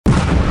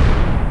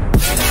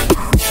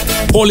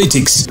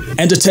politics,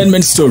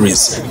 entertainment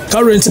stories,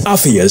 current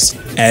affairs,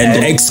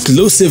 and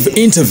exclusive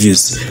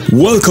interviews.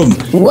 Welcome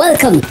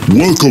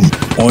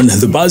on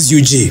the Buzz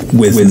UG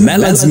with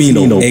Maj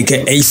Bilal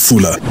aka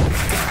Fuller.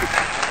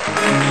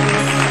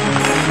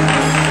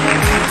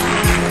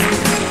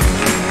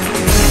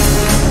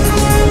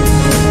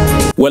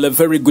 Well, a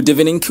very good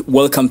evening.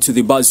 Welcome to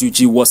the Buzz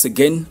UG once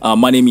again.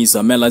 My name is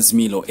Maj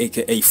Bilal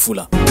aka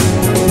Fuller.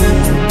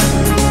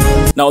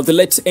 Now, the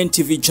late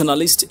NTV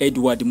journalist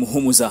Edward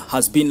Muhumuza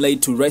has been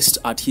laid to rest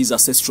at his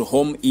ancestral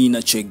home in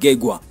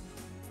Kyegegwa.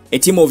 A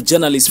team of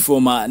journalists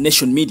from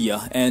Nation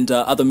Media and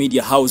other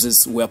media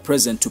houses were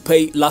present to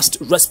pay last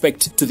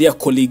respect to their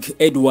colleague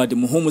Edward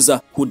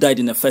Muhumuza, who died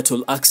in a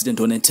fatal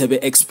accident on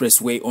NTV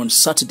Expressway on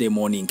Saturday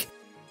morning.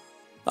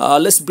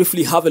 Let's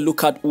briefly have a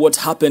look at what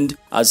happened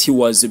as he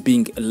was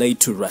being laid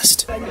to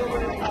rest.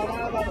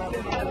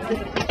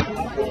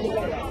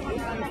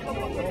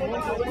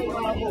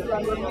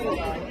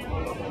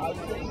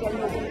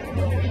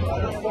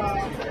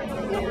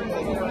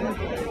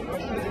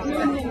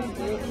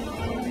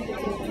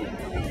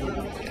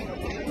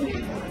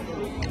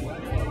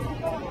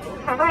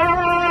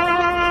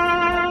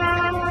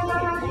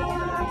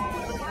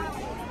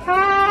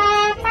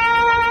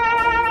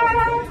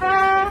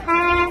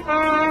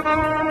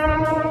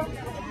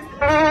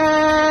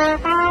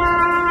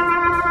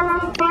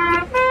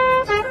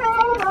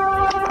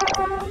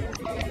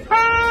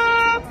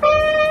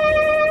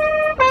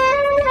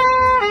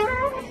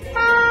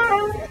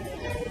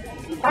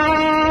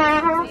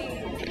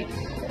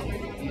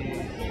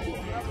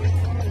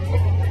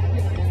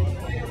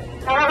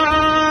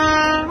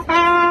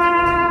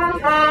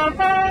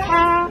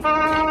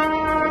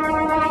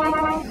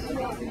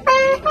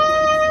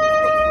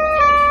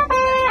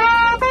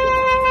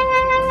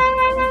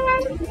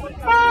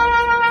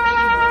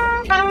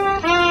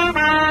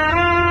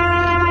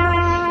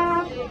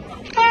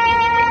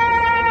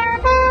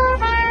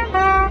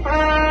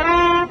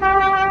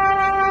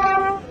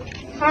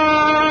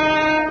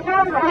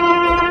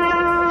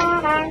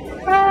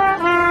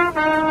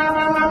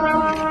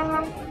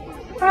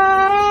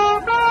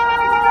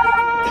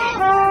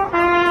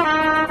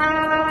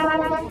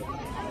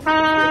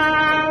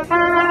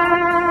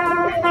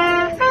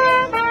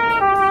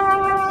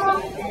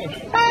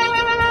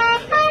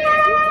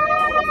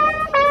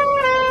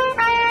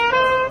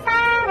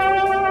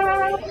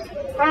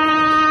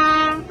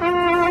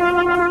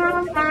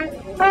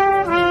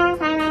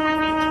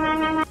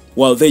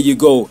 Well, there you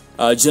go.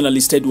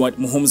 Journalist Edward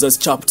Muhumuza's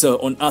chapter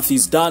on Earth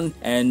is done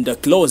and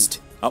closed.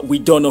 We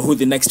don't know who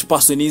the next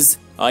person is.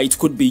 It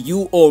could be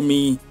you or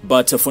me,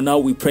 but for now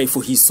we pray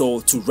for his soul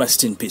to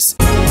rest in peace.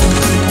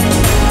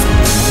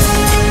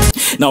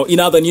 Now, in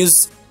other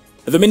news,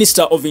 the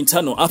Minister of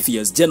Internal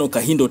Affairs, Gen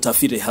Kahinda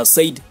Otafire, has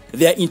said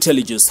their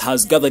intelligence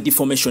has gathered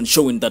information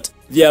showing that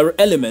there are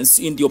elements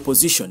in the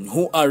opposition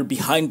who are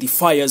behind the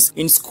fires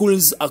in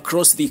schools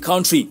across the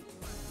country.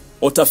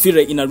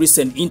 Otafire, in a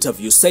recent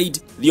interview, said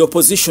the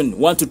opposition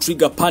want to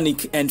trigger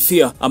panic and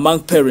fear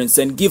among parents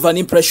and give an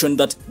impression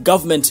that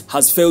government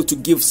has failed to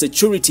give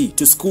security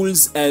to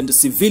schools and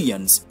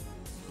civilians.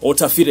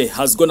 Otafire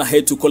has gone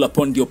ahead to call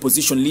upon the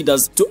opposition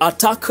leaders to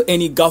attack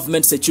any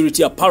government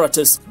security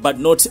apparatus but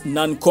not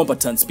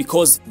non-combatants,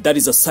 because that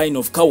is a sign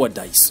of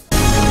cowardice.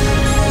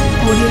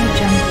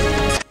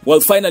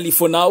 Well, finally,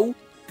 for now,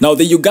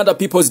 the Uganda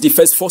People's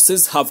Defense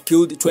Forces have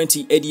killed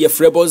 20 ADF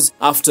rebels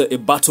after a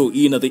battle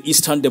in the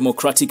Eastern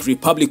Democratic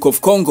Republic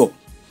of Congo.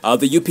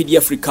 The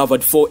UPDF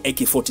recovered 4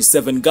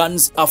 AK-47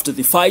 guns after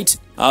the fight,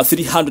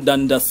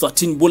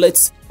 313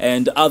 bullets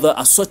and other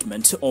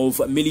assortment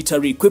of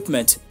military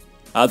equipment.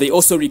 They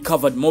also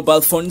recovered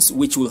mobile phones,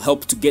 which will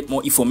help to get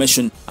more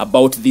information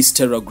about this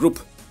terror group.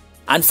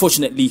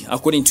 Unfortunately,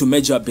 according to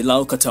Maj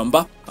Bilal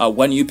Katamba,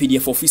 one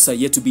UPDF officer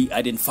yet to be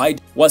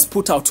identified was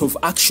put out of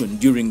action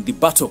during the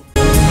battle.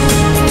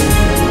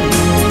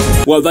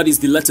 Well, that is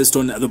the latest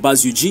on the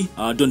Buzz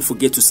UG. Don't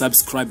forget to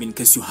subscribe in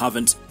case you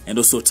haven't, and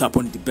also tap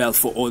on the bell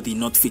for all the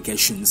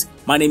notifications.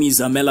 My name is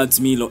Maj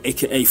Bilal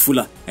aka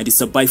Fuller, and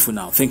it's a bye for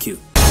now. Thank you.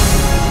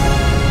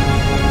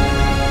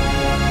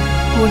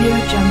 Audio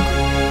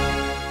Jungle.